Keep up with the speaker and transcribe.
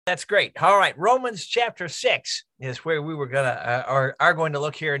That's great. All right. Romans chapter 6 is where we were going to, are going to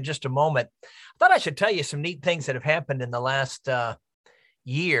look here in just a moment. I thought I should tell you some neat things that have happened in the last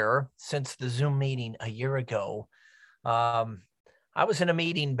year since the Zoom meeting a year ago. I was in a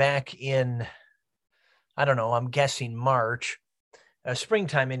meeting back in, I don't know, I'm guessing March,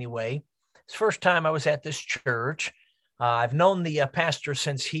 springtime anyway. It's the first time I was at this church. I've known the pastor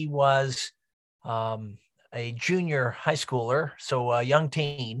since he was a junior high schooler, so a young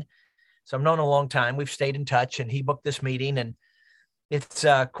teen. So I've known him a long time. We've stayed in touch, and he booked this meeting, and it's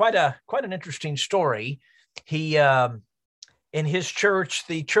quite an interesting story. He in his church,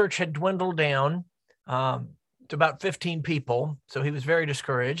 the church had dwindled down to about 15 people, so he was very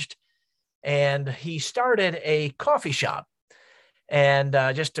discouraged, and he started a coffee shop, and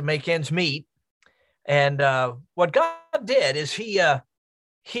just to make ends meet. And what God did is he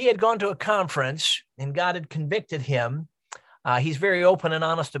had gone to a conference, and God had convicted him. He's very open and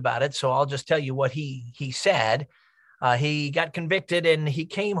honest about it, so I'll just tell you what he said. He got convicted, and he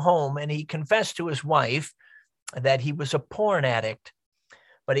came home, and he confessed to his wife that he was a porn addict.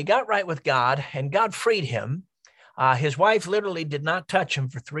 But he got right with God, and God freed him. His wife literally did not touch him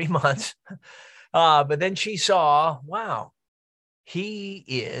for 3 months. But then she saw, wow, he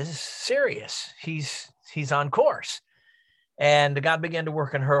is serious. He's on course. And God began to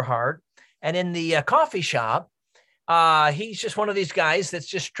work in her heart. And in the coffee shop, he's just one of these guys that's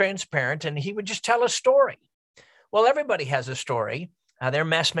just transparent, and he would just tell a story. Well, everybody has a story. Their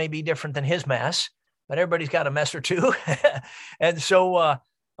mess may be different than his mess, but everybody's got a mess or two. And so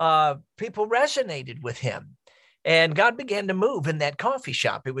people resonated with him, and God began to move in that coffee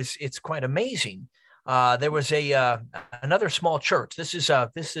shop. It's quite amazing. There was another small church. This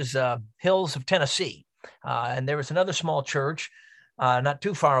is Hills of Tennessee. And there was another small church not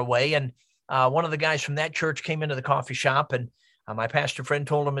too far away. And one of the guys from that church came into the coffee shop, and my pastor friend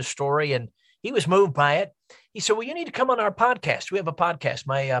told him his story, and he was moved by it. He said, well, you need to come on our podcast. We have a podcast,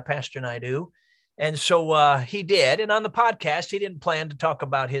 my pastor and I do. And so he did. And on the podcast, he didn't plan to talk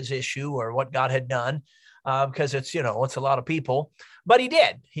about his issue or what God had done because it's a lot of people. But he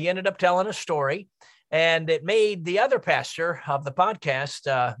did. He ended up telling a story. And it made the other pastor of the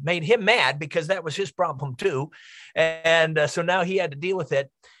podcast, made him mad because that was his problem too. And so now he had to deal with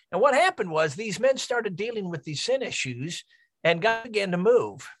it. And what happened was these men started dealing with these sin issues, and God began to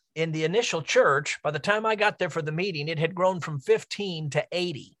move. In the initial church, by the time I got there for the meeting, it had grown from 15 to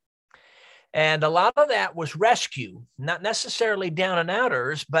 80. And a lot of that was rescue, not necessarily down and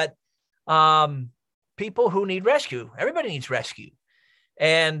outers, but people who need rescue. Everybody needs rescue.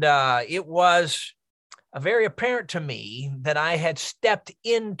 And it was very apparent to me that I had stepped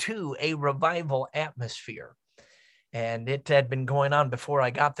into a revival atmosphere. And it had been going on before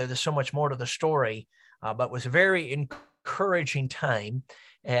I got there. There's so much more to the story, but it was a very encouraging time.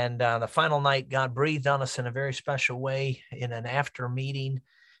 And the final night, God breathed on us in a very special way in an after meeting.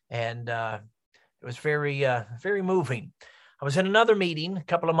 And it was very, very moving. I was in another meeting a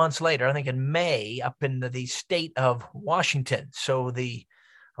couple of months later, I think in May, up in the state of Washington. So the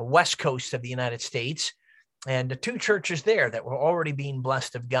west coast of the United States. And the two churches there that were already being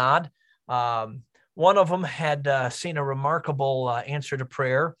blessed of God. One of them had seen a remarkable answer to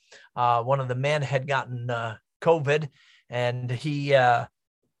prayer. One of the men had gotten COVID, and he had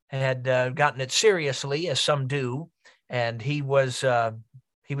gotten it seriously, as some do. And he was in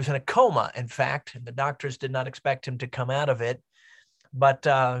a coma, in fact, and the doctors did not expect him to come out of it. But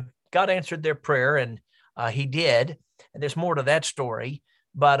God answered their prayer, and he did. And there's more to that story.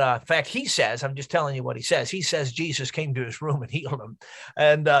 But in fact, he says, I'm just telling you what he says. He says Jesus came to his room and healed him.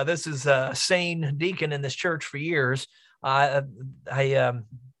 And this is a sane deacon in this church for years. I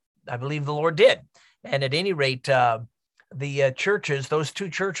believe the Lord did. And at any rate, the churches, those two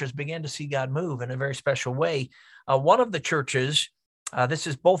churches began to see God move in a very special way. One of the churches, this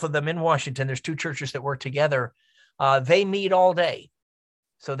is both of them in Washington. There's two churches that work together. They meet all day.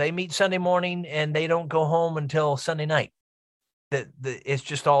 So they meet Sunday morning and they don't go home until Sunday night. It's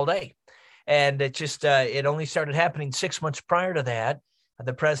just all day. And it only started happening 6 months prior to that.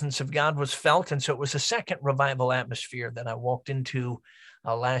 The presence of God was felt. And so it was a second revival atmosphere that I walked into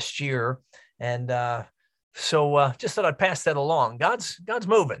last year. And so just thought I'd pass that along. God's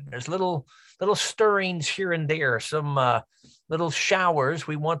moving. There's little stirrings here and there, some little showers.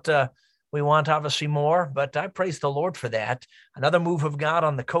 We want obviously more, but I praise the Lord for that. Another move of God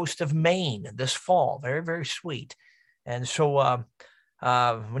on the coast of Maine this fall. Very, very sweet. And so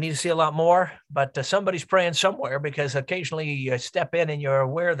we need to see a lot more, but somebody's praying somewhere, because occasionally you step in and you're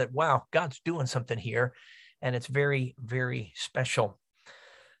aware that, wow, God's doing something here, and it's very, very special.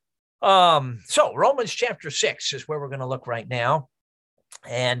 So Romans chapter 6 is where we're going to look right now.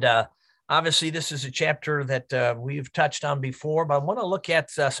 And obviously, this is a chapter that we've touched on before, but I want to look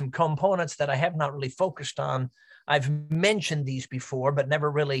at some components that I have not really focused on. I've mentioned these before, but never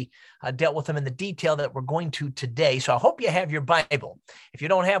really dealt with them in the detail that we're going to today. So I hope you have your Bible. If you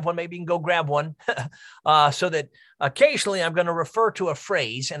don't have one, maybe you can go grab one so that occasionally I'm going to refer to a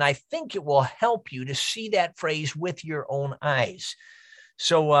phrase, and I think it will help you to see that phrase with your own eyes.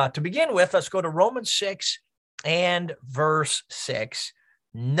 So to begin with, let's go to Romans 6 and verse 6.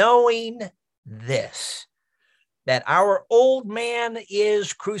 Knowing this, that our old man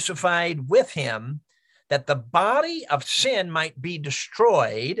is crucified with him, that the body of sin might be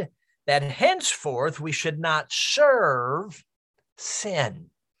destroyed, that henceforth we should not serve sin.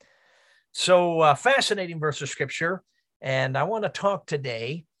 So fascinating verse of scripture. And I want to talk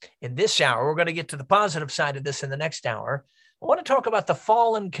today in this hour. We're going to get to the positive side of this in the next hour. I want to talk about the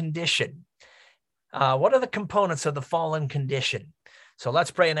fallen condition. What are the components of the fallen condition? So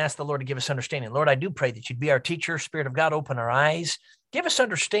let's pray and ask the Lord to give us understanding. Lord, I do pray that you'd be our teacher. Spirit of God, open our eyes. Give us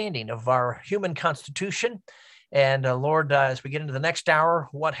understanding of our human constitution. And Lord, as we get into the next hour,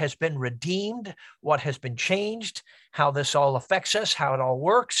 what has been redeemed, what has been changed, how this all affects us, how it all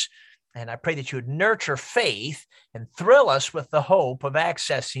works. And I pray that you would nurture faith and thrill us with the hope of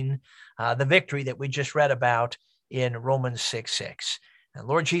accessing the victory that we just read about in Romans 6:6. And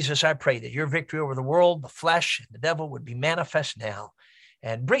Lord Jesus, I pray that your victory over the world, the flesh, and the devil would be manifest now.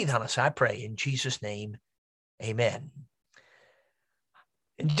 And breathe on us, I pray, in Jesus' name, amen.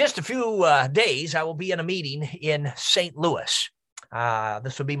 In just a few days, I will be in a meeting in St. Louis.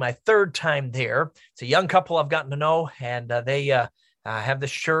 This will be my third time there. It's a young couple I've gotten to know, and they have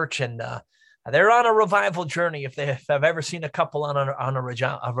this church, and they're on a revival journey. If I've ever seen a couple on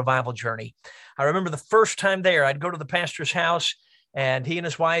a revival journey. I remember the first time there, I'd go to the pastor's house, and he and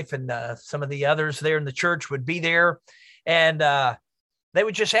his wife and some of the others there in the church would be there, and they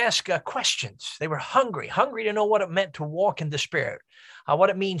would just ask questions. They were hungry to know what it meant to walk in the Spirit, what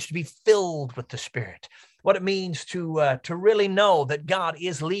it means to be filled with the Spirit, what it means to really know that God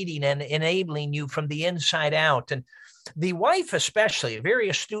is leading and enabling you from the inside out. And the wife especially, a very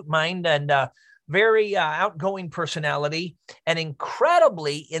astute mind and very outgoing personality and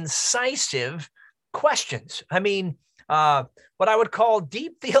incredibly incisive questions. I mean, what I would call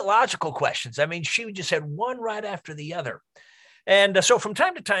deep theological questions. I mean, she just had one right after the other. And so from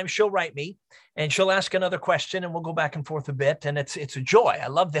time to time, she'll write me and she'll ask another question and we'll go back and forth a bit. And it's a joy. I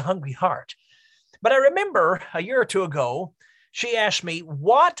love the hungry heart. But I remember a year or two ago, she asked me,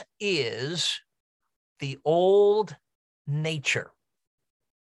 what is the old nature?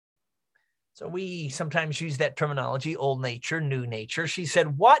 So we sometimes use that terminology, old nature, new nature. She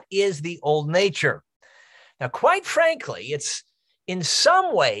said, what is the old nature? Now, quite frankly, it's in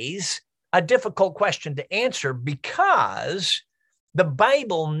some ways a difficult question to answer because the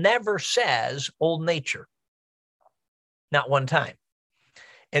Bible never says old nature. Not one time.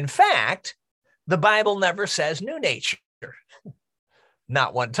 In fact, the Bible never says new nature.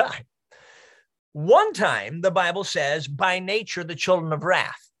 Not one time. One time, the Bible says, by nature, the children of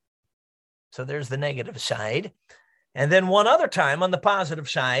wrath. So there's the negative side. And then one other time on the positive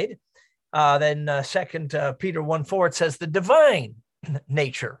side, then 2 Peter 1:4, it says the divine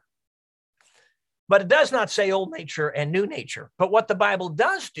nature. But it does not say old nature and new nature. But what the Bible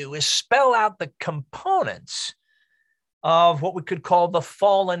does do is spell out the components of what we could call the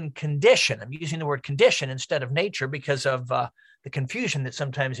fallen condition. I'm using the word condition instead of nature because of the confusion that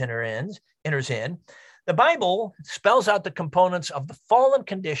sometimes enters in. The Bible spells out the components of the fallen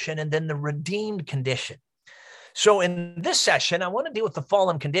condition and then the redeemed condition. So in this session, I want to deal with the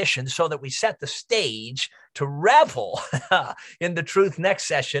fallen condition so that we set the stage to revel in the truth next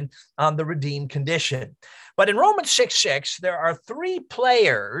session on the redeemed condition. But in Romans 6:6, there are three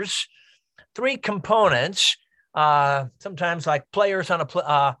players, three components, sometimes like players on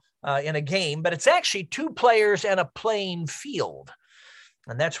in a game, but it's actually two players and a playing field.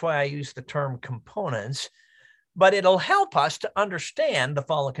 And that's why I use the term components. But it'll help us to understand the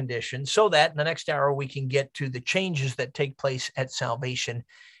fallen condition so that in the next hour we can get to the changes that take place at salvation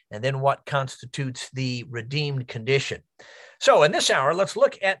and then what constitutes the redeemed condition. So in this hour, let's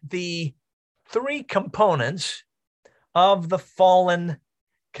look at the three components of the fallen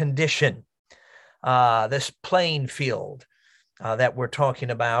condition, this playing field that we're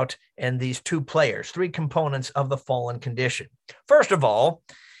talking about, and these two players, three components of the fallen condition. First of all,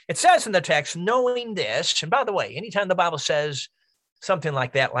 it says in the text, knowing this, and by the way, anytime the Bible says something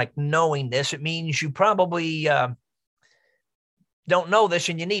like that, like knowing this, it means you probably don't know this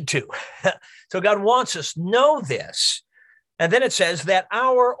and you need to. So God wants us to know this. And then it says that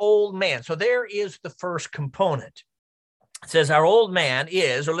our old man. So there is the first component. It says our old man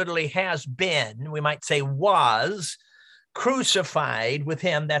is, or literally has been, we might say was, crucified with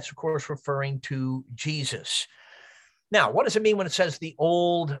him. That's, of course, referring to Jesus. Now, what does it mean when it says the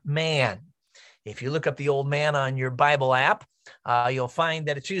old man? If you look up the old man on your Bible app, you'll find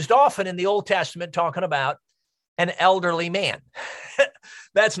that it's used often in the Old Testament talking about an elderly man.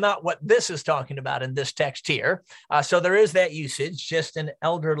 That's not what this is talking about in this text here. So there is that usage, just an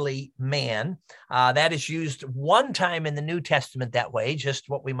elderly man. That is used one time in the New Testament that way, just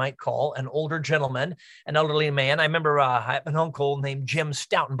what we might call an older gentleman, an elderly man. I remember I have an uncle named Jim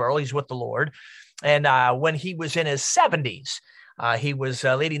Stoutenburl. He's with the Lord. And when he was in his 70s, he was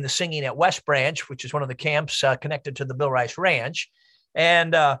leading the singing at West Branch, which is one of the camps connected to the Bill Rice Ranch.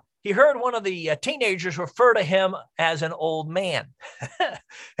 And he heard one of the teenagers refer to him as an old man.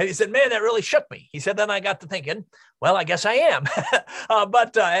 And he said, man, that really shook me. He said, then I got to thinking, well, I guess I am.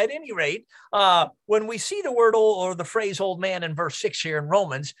 But at any rate, when we see the word old or the phrase old man in verse 6 here in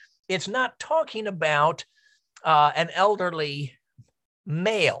Romans, it's not talking about an elderly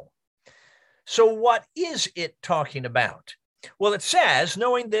male. So what is it talking about? Well, it says,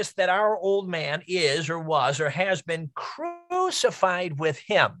 knowing this, that our old man is or was or has been crucified with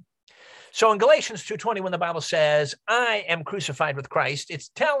him. So in Galatians 2:20, when the Bible says, I am crucified with Christ, it's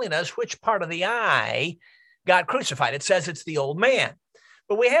telling us which part of the I got crucified. It says it's the old man.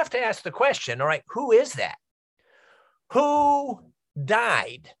 But we have to ask the question, all right, who is that? Who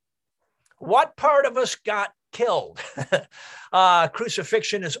died? What part of us got killed?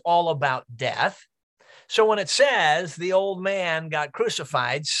 Crucifixion is all about death. So when it says the old man got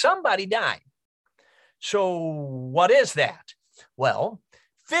crucified, somebody died. So what is that? Well,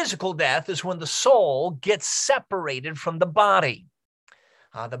 physical death is when the soul gets separated from the body.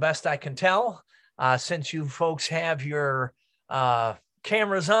 The best I can tell, since you folks have your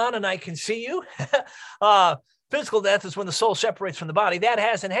cameras on and I can see you, physical death is when the soul separates from the body. That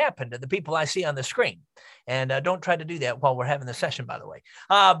hasn't happened to the people I see on the screen. And don't try to do that while we're having the session, by the way.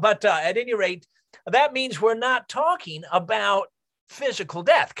 But at any rate, that means we're not talking about physical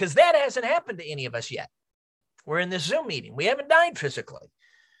death because that hasn't happened to any of us yet. We're in this Zoom meeting. We haven't died physically.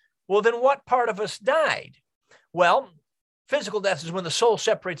 Well, then what part of us died? Well, physical death is when the soul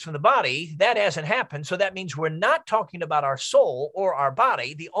separates from the body. That hasn't happened. So that means we're not talking about our soul or our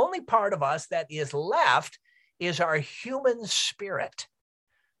body. The only part of us that is left is our human spirit.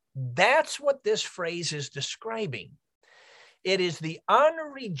 That's what this phrase is describing. It is the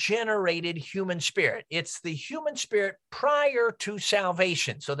unregenerated human spirit. It's the human spirit prior to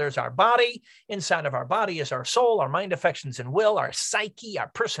salvation. So there's our body. Inside of our body is our soul, our mind, affections, and will, our psyche, our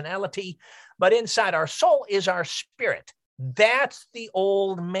personality. But inside our soul is our spirit. That's the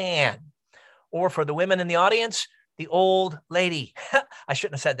old man. Or for the women in the audience, the old lady. I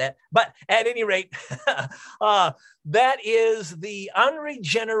shouldn't have said that. But at any rate, that is the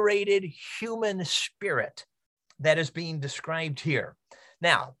unregenerated human spirit that is being described here.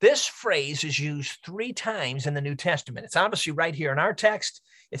 Now, this phrase is used 3 times in the New Testament. It's obviously right here in our text.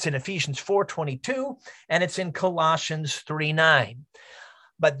 It's in Ephesians 4:22, and it's in Colossians 3:9.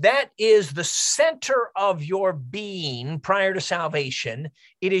 But that is the center of your being prior to salvation.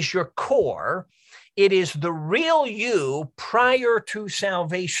 It is your core. It is the real you prior to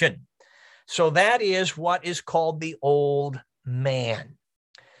salvation. So that is what is called the old man.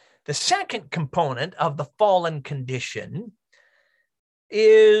 The second component of the fallen condition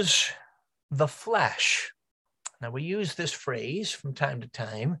is the flesh. Now, we use this phrase from time to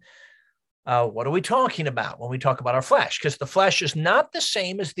time. What are we talking about when we talk about our flesh? Because the flesh is not the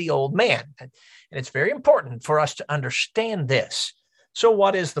same as the old man. And it's very important for us to understand this. So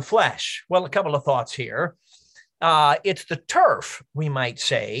what is the flesh? Well, a couple of thoughts here. It's the turf, we might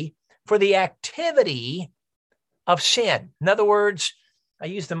say, for the activity of sin. In other words, I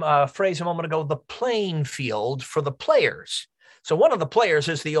used the phrase a moment ago, the playing field for the players. So one of the players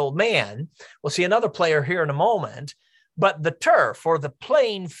is the old man. We'll see another player here in a moment, but the turf or the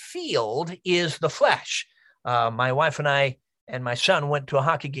playing field is the flesh. My wife and I and my son went to a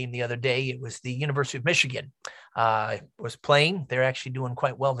hockey game the other day. It was the University of Michigan. Was playing. They're actually doing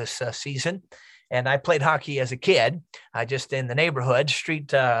quite well this season. And I played hockey as a kid, just in the neighborhood,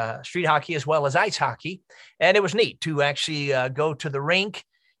 street hockey as well as ice hockey. And it was neat to actually go to the rink.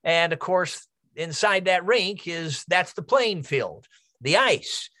 And of course, inside that rink that's the playing field, the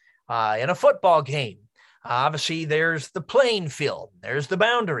ice. In a football game, obviously there's the playing field, there's the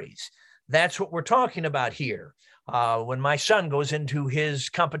boundaries. That's what we're talking about here. When my son goes into his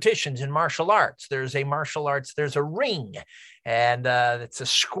competitions in martial arts, there's a ring, and it's a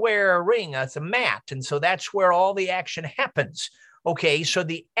square ring. It's a mat. And so that's where all the action happens. Okay, so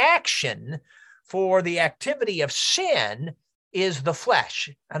the action for the activity of sin is the flesh.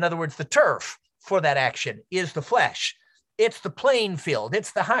 In other words, the turf for that action is the flesh. It's the playing field.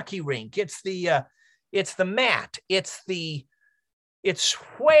 It's the hockey rink. It's the mat. It's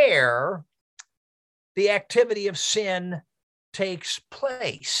where the activity of sin takes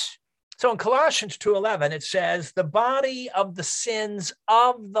place. So in Colossians 2:11, it says, the body of the sins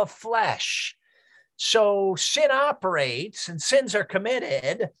of the flesh. So sin operates and sins are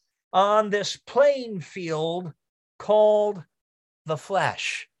committed on this playing field called the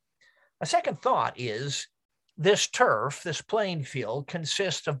flesh. A second thought is this turf, this playing field,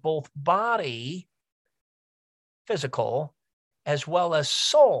 consists of both body, physical, as well as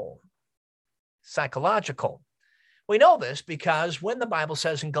soul, psychological. We know this because when the Bible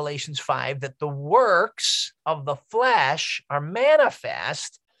says in Galatians 5 that the works of the flesh are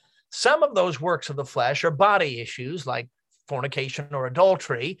manifest, some of those works of the flesh are body issues like fornication or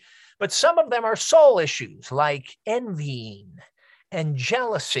adultery, but some of them are soul issues like envying and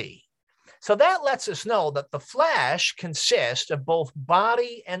jealousy. So that lets us know that the flesh consists of both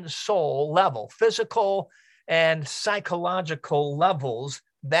body and soul level, physical and psychological levels.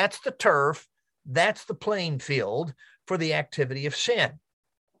 That's the turf. That's the playing field for the activity of sin.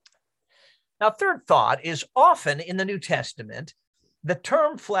 Now, third thought is often in the New Testament, the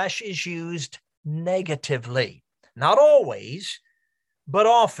term flesh is used negatively. Not always, but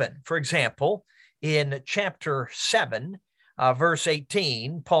often. For example, in chapter 7, verse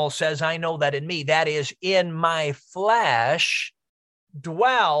 18, Paul says, I know that in me, that is in my flesh,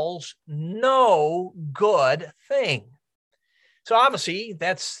 dwells no good thing. So obviously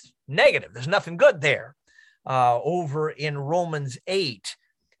that's negative. There's nothing good there. Over in Romans 8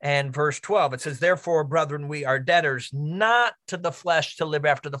 and verse 12, it says, therefore, brethren, we are debtors not to the flesh to live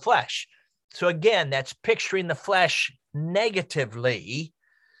after the flesh. So again, that's picturing the flesh negatively.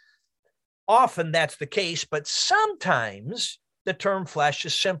 Often that's the case, but sometimes the term flesh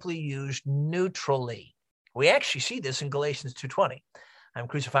is simply used neutrally. We actually see this in Galatians 2:20. I'm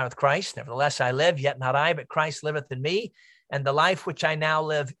crucified with Christ. Nevertheless, I live, yet not I, but Christ liveth in me. And the life which I now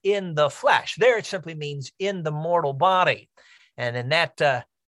live in the flesh. There it simply means in the mortal body. And in that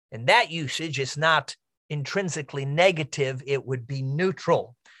usage, it's not intrinsically negative. It would be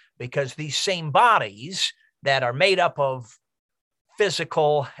neutral because these same bodies that are made up of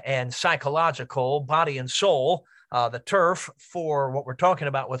physical and psychological, body and soul, the turf for what we're talking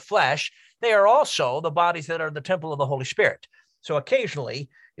about with flesh, they are also the bodies that are the temple of the Holy Spirit. So occasionally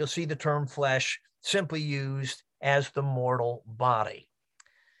you'll see the term flesh simply used as the mortal body.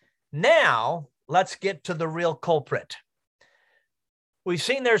 Now, let's get to the real culprit. We've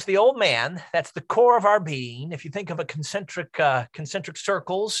seen there's the old man. That's the core of our being. If you think of a concentric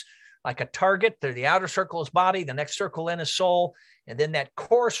circles, like a target, the outer circle is body, the next circle in is soul, and then that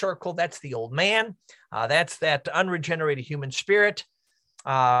core circle, that's the old man. That's that unregenerated human spirit.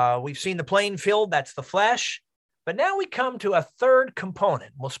 We've seen the playing field, that's the flesh. But now we come to a third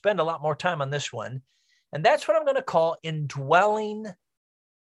component. We'll spend a lot more time on this one. And that's what I'm going to call indwelling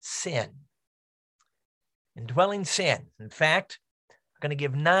sin. Indwelling sin. In fact, I'm going to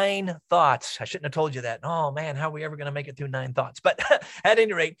give 9 thoughts. I shouldn't have told you that. Oh, man, how are we ever going to make it through 9 thoughts? But at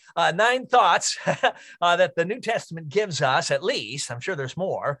any rate, 9 thoughts that the New Testament gives us, at least, I'm sure there's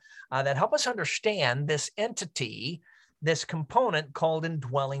more, that help us understand this entity, this component called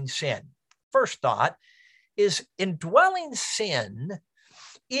indwelling sin. First thought is indwelling sin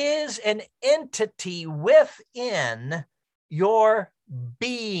is an entity within your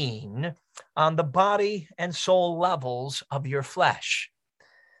being on the body and soul levels of your flesh.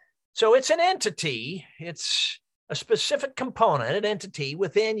 So it's an entity, it's a specific component, an entity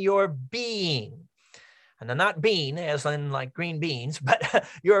within your being. And not being as in like green beans, but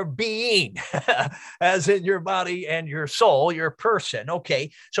your being as in your body and your soul, your person.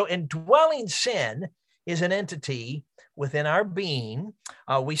 Okay, so indwelling sin is an entity within our being.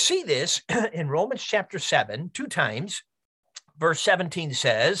 We see this in Romans chapter 7, 2 times. Verse 17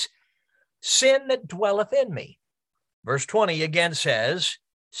 says, sin that dwelleth in me. Verse 20 again says,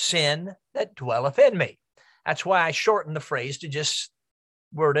 sin that dwelleth in me. That's why I shortened the phrase to just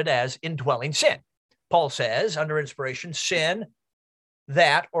word it as indwelling sin. Paul says, under inspiration, sin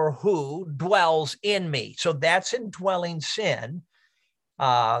that or who dwells in me. So that's indwelling sin.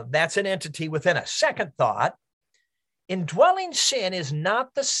 That's an entity within us. Second thought, indwelling sin is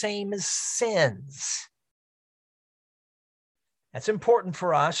not the same as sins. That's important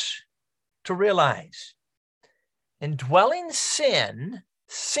for us to realize. Indwelling sin,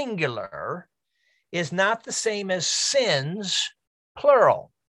 singular, is not the same as sins,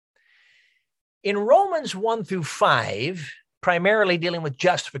 plural. In Romans 1 through 5, primarily dealing with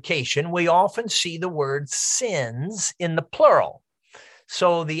justification, we often see the word sins in the plural.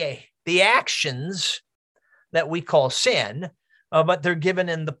 So the actions that we call sin, but they're given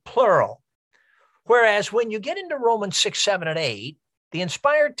in the plural. Whereas when you get into Romans 6, 7, and 8, the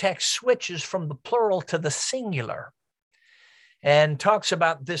inspired text switches from the plural to the singular and talks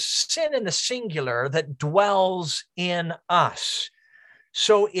about this sin in the singular that dwells in us.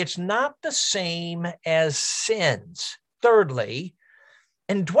 So it's not the same as sins. Thirdly,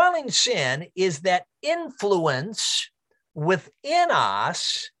 indwelling sin is that influence within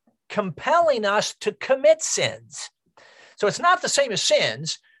us, compelling us to commit sins. So it's not the same as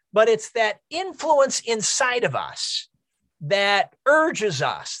sins, but it's that influence inside of us that urges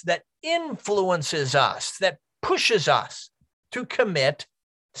us, that influences us, that pushes us to commit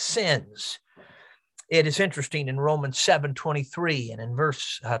sins. It is interesting in Romans 7:23 and in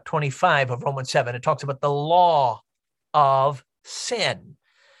verse 25 of Romans 7, it talks about the law of sin.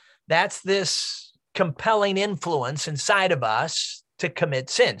 That's this compelling influence inside of us to commit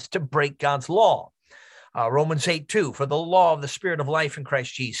sins, to break God's law. Romans 8:2, for the law of the Spirit of life in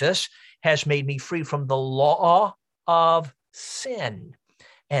Christ Jesus has made me free from the law of sin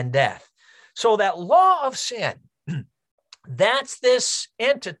and death. So that law of sin, that's this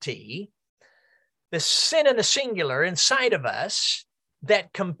entity, this sin in the singular inside of us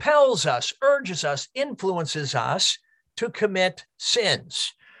that compels us, urges us, influences us to commit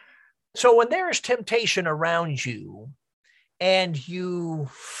sins. So when there is temptation around you and you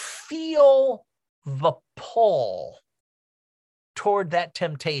feel the pull toward that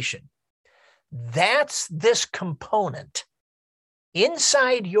temptation, that's this component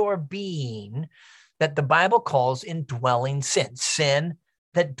inside your being that the Bible calls indwelling sin, sin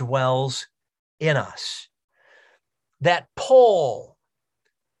that dwells in us. That pull,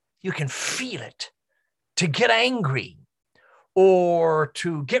 you can feel it, to get angry or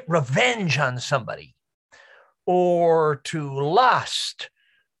to get revenge on somebody or to lust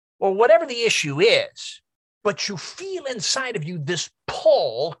or whatever the issue is, but you feel inside of you this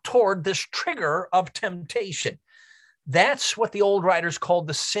pull toward this trigger of temptation. That's what the old writers called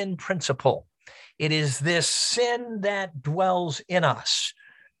the sin principle. It is this sin that dwells in us.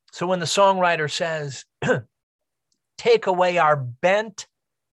 So when the songwriter says, take away our bent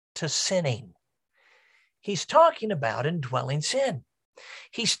to sinning, he's talking about indwelling sin.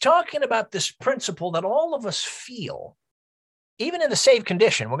 He's talking about this principle that all of us feel, even in the saved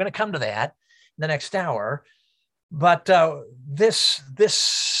condition. We're going to come to that in the next hour. But this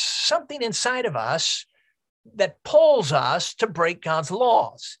something inside of us that pulls us to break God's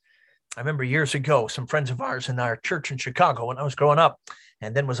laws. I remember years ago, some friends of ours in our church in Chicago when I was growing up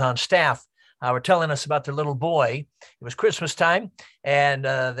and then was on staff, were telling us about their little boy. It was Christmas time, and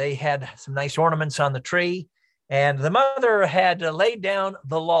they had some nice ornaments on the tree. And the mother had laid down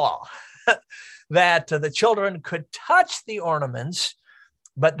the law that the children could touch the ornaments,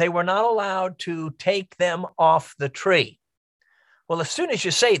 but they were not allowed to take them off the tree. Well, as soon as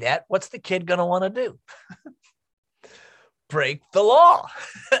you say that, what's the kid going to want to do? Break the law.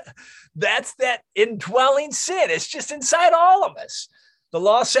 That's that indwelling sin. It's just inside all of us. The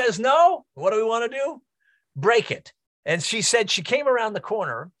law says no. What do we want to do? Break it. And she said she came around the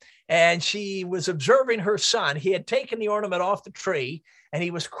corner and she was observing her son. He had taken the ornament off the tree and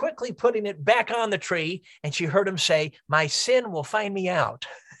he was quickly putting it back on the tree. And she heard him say, my sin will find me out.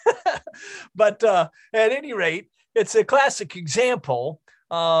 But at any rate, it's a classic example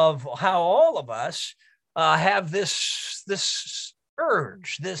of how all of us have this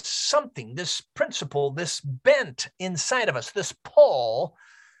urge, this something, this principle, this bent inside of us, this pull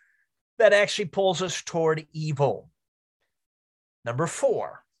that actually pulls us toward evil. Number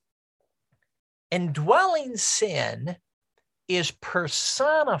 4, indwelling sin is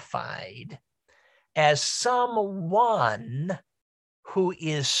personified as someone who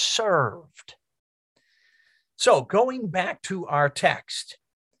is served. So going back to our text,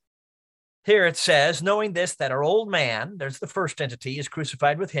 here it says, knowing this, that our old man, there's the first entity, is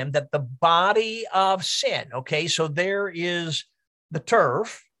crucified with him, that the body of sin, okay, so there is the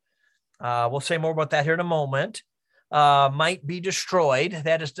turf. We'll say more about that here in a moment, might be destroyed.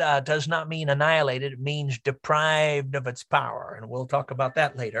 That is, does not mean annihilated. It means deprived of its power. And we'll talk about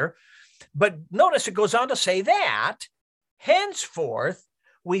that later. But notice it goes on to say that henceforth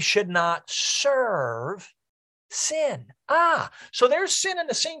we should not serve sin. So there's sin in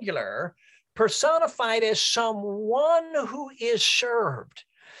the singular, personified as someone who is served.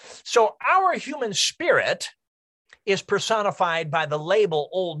 So our human spirit is personified by the label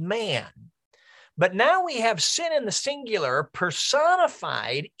old man. But now we have sin in the singular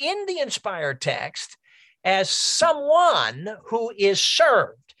personified in the inspired text as someone who is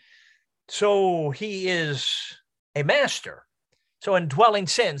served. So he is a master. So indwelling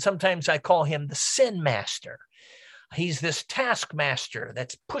sin, sometimes I call him the sin master. He's this taskmaster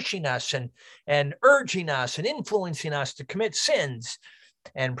that's pushing us and urging us and influencing us to commit sins.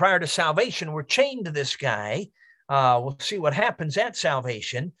 And prior to salvation, we're chained to this guy. We'll see what happens at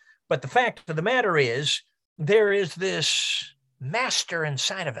salvation. But the fact of the matter is, there is this master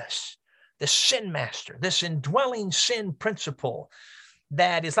inside of us, this sin master, this indwelling sin principle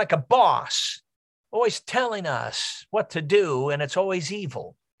that is like a boss, always telling us what to do, and it's always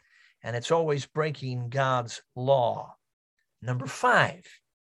evil. And it's always breaking God's law. Number 5.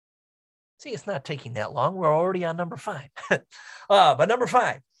 See, it's not taking that long. We're already on number 5. But number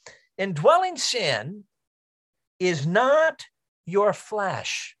 5, indwelling sin is not your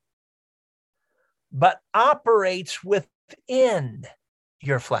flesh, but operates within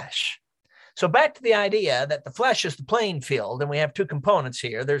your flesh. So back to the idea that the flesh is the playing field, and we have 2 components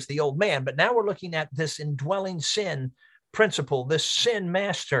here. There's the old man, but now we're looking at this indwelling sin principle, this sin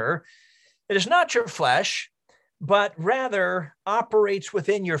master. It is not your flesh, but rather operates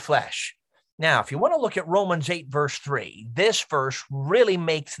within your flesh. Now, if you want to look at Romans 8, verse 3, this verse really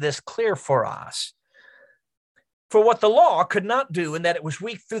makes this clear for us. For what the law could not do, in that it was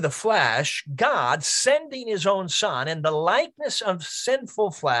weak through the flesh, God, sending his own Son in the likeness of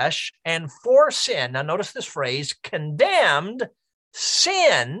sinful flesh, and for sin, now notice this phrase, condemned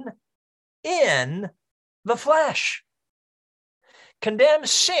sin in the flesh. Condemns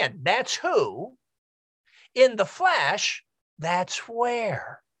sin, that's who. In the flesh, that's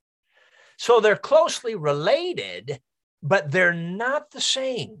where. So they're closely related, but they're not the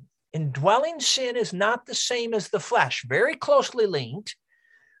same. Indwelling sin is not the same as the flesh, very closely linked,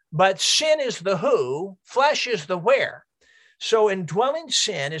 but sin is the who, flesh is the where. So indwelling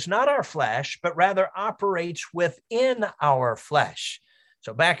sin is not our flesh, but rather operates within our flesh.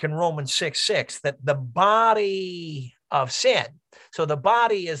 So back in Romans 6:6, that the body of sin. So the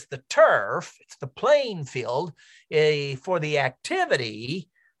body is the turf, it's the playing field for the activity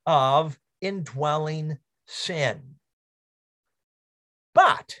of indwelling sin.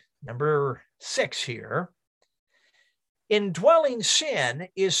 But number 6 here, indwelling sin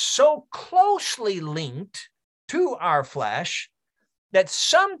is so closely linked to our flesh that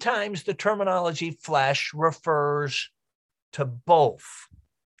sometimes the terminology flesh refers to both.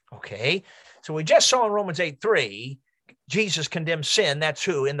 Okay, so we just saw in Romans 8:3, Jesus condemns sin, that's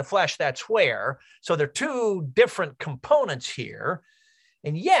who, in the flesh, that's where. So there are 2 different components here.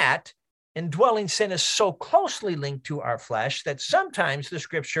 And yet, indwelling sin is so closely linked to our flesh that sometimes the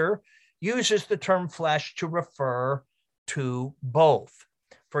scripture uses the term flesh to refer to both.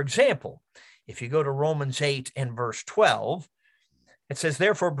 For example, if you go to Romans 8 and verse 12, it says,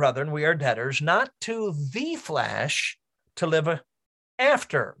 therefore, brethren, we are debtors, not to the flesh, to live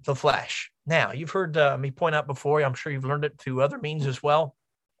after the flesh. Now, you've heard me point out before, I'm sure you've learned it through other means as well,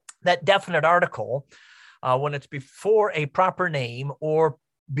 that definite article, when it's before a proper name or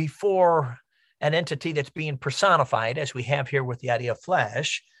before an entity that's being personified, as we have here with the idea of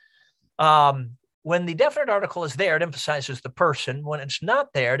flesh, when the definite article is there, it emphasizes the person. When it's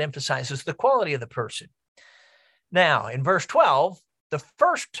not there, it emphasizes the quality of the person. Now, in verse 12, the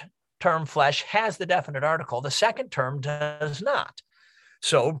first term flesh has the definite article. The second term does not.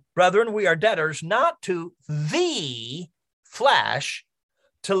 So, brethren, we are debtors not to the flesh,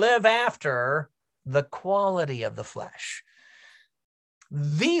 to live after the quality of the flesh.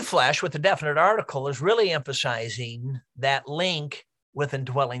 The flesh with the definite article is really emphasizing that link with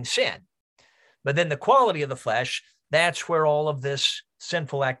indwelling sin. But then the quality of the flesh, that's where all of this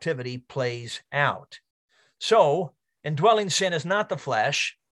sinful activity plays out. So, indwelling sin is not the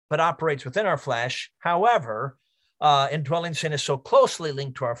flesh, but operates within our flesh. However, indwelling sin is so closely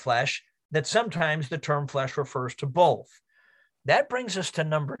linked to our flesh that sometimes the term flesh refers to both. That brings us to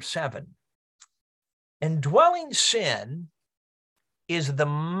number 7. Indwelling sin is the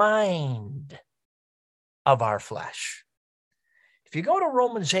mind of our flesh. If you go to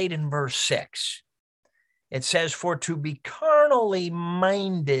Romans 8 and verse 6, it says, for to be carnally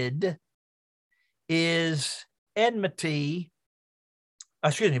minded is enmity.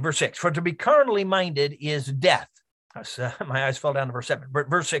 Verse 6, for to be carnally minded is death. My eyes fell down to verse 7.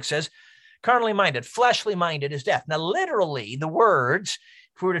 Verse 6 says, carnally minded, fleshly minded is death. Now, literally, the words,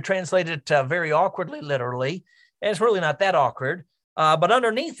 if we were to translate it very awkwardly literally, and it's really not that awkward, but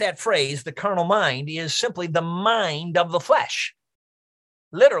underneath that phrase, the carnal mind is simply the mind of the flesh.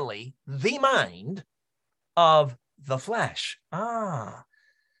 Literally, the mind of the flesh.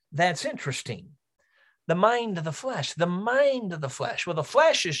 That's interesting. The mind of the flesh, the mind of the flesh. Well, the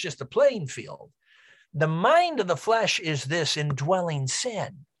flesh is just a playing field. The mind of the flesh is this indwelling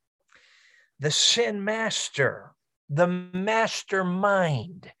sin, the sin master, the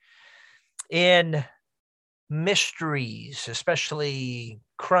mastermind in mysteries, especially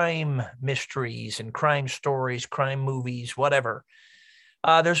crime mysteries and crime stories, crime movies, whatever.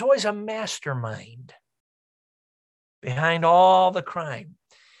 There's always a mastermind behind all the crime.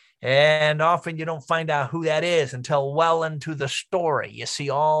 And often you don't find out who that is until well into the story. You see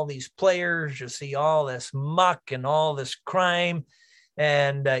all these players, you see all this muck and all this crime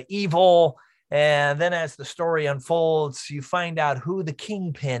and evil. And then as the story unfolds, you find out who the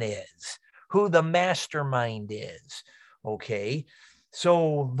kingpin is, who the mastermind is. Okay,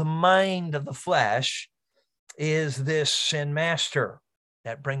 so the mind of the flesh is this sin master.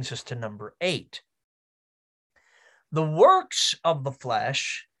 That brings us to number 8. The works of the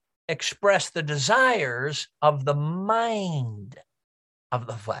flesh express the desires of the mind of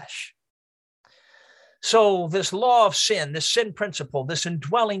the flesh. So this law of sin, this sin principle, this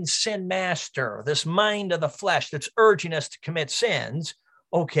indwelling sin master, this mind of the flesh that's urging us to commit sins,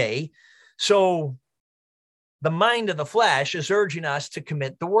 okay, so the mind of the flesh is urging us to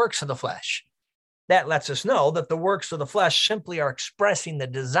commit the works of the flesh. That lets us know that the works of the flesh simply are expressing the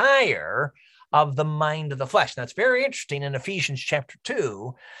desire of the mind of the flesh. Now, it's very interesting in Ephesians chapter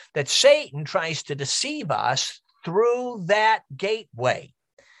 2 that Satan tries to deceive us through that gateway.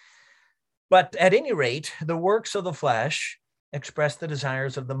 But at any rate, the works of the flesh express the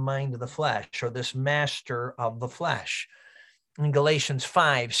desires of the mind of the flesh, or this master of the flesh. In Galatians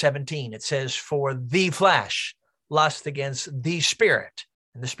 5:17, it says, for the flesh lust against the spirit,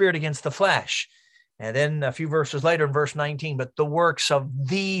 and the spirit against the flesh. And then a few verses later in verse 19, but the works of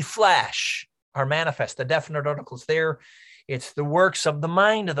the flesh are manifest. The definite articles there. It's the works of the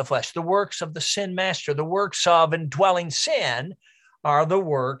mind of the flesh, the works of the sin master, the works of indwelling sin are the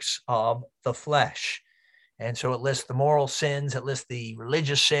works of the flesh. And so it lists the moral sins, it lists the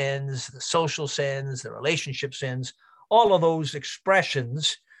religious sins, the social sins, the relationship sins. All of those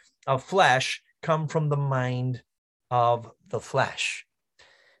expressions of flesh come from the mind of the flesh.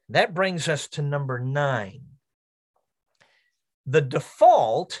 That brings us to number 9. The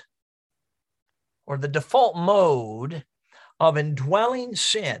default or the default mode of indwelling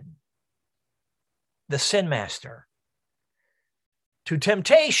sin, the sin master, to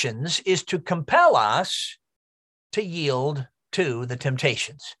temptations is to compel us to yield to the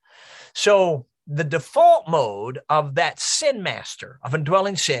temptations. So the default mode of that sin master, of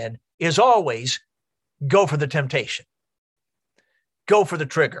indwelling sin, is always go for the temptation. Go for the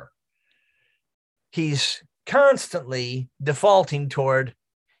trigger. He's constantly defaulting toward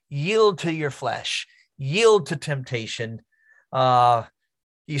yield to your flesh, yield to temptation.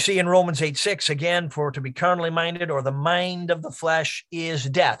 You see in Romans 8:6 again, for to be carnally minded or the mind of the flesh is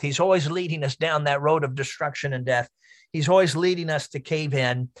death. He's always leading us down that road of destruction and death. He's always leading us to cave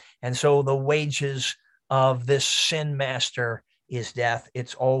in. And so the wages of this sin master is death.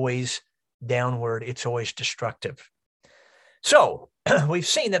 It's always downward. It's always destructive. So we've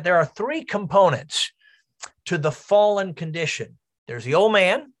seen that there are 3 components to the fallen condition. There's the old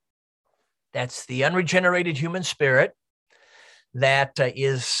man. That's the unregenerated human spirit that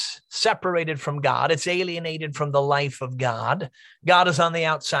is separated from God. It's alienated from the life of God. God is on the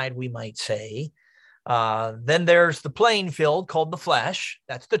outside, we might say. Then there's the playing field called the flesh.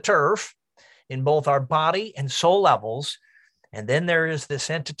 That's the turf in both our body and soul levels. And then there is this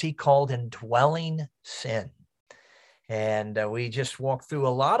entity called indwelling sin. And we just walked through a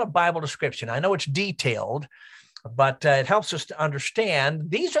lot of Bible description. I know it's detailed, but it helps us to understand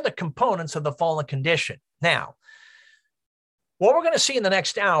these are the components of the fallen condition. Now, what we're going to see in the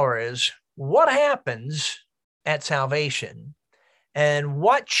next hour is what happens at salvation and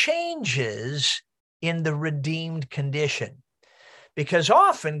what changes in the redeemed condition. Because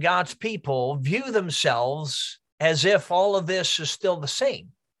often God's people view themselves as if all of this is still the same.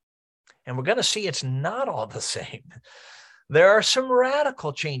 And we're going to see it's not all the same. There are some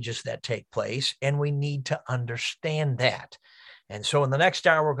radical changes that take place, and we need to understand that. And so in the next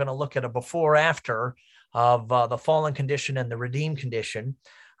hour, we're going to look at a before-after of the fallen condition and the redeemed condition.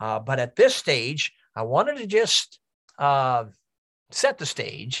 But at this stage, I wanted to just set the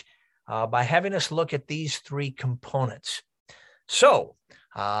stage by having us look at these 3 components. So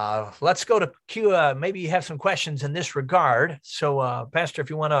let's go to Q. Maybe you have some questions in this regard. So Pastor, if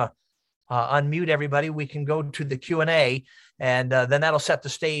you want to unmute everybody, we can go to the Q&A, and then that'll set the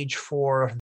stage for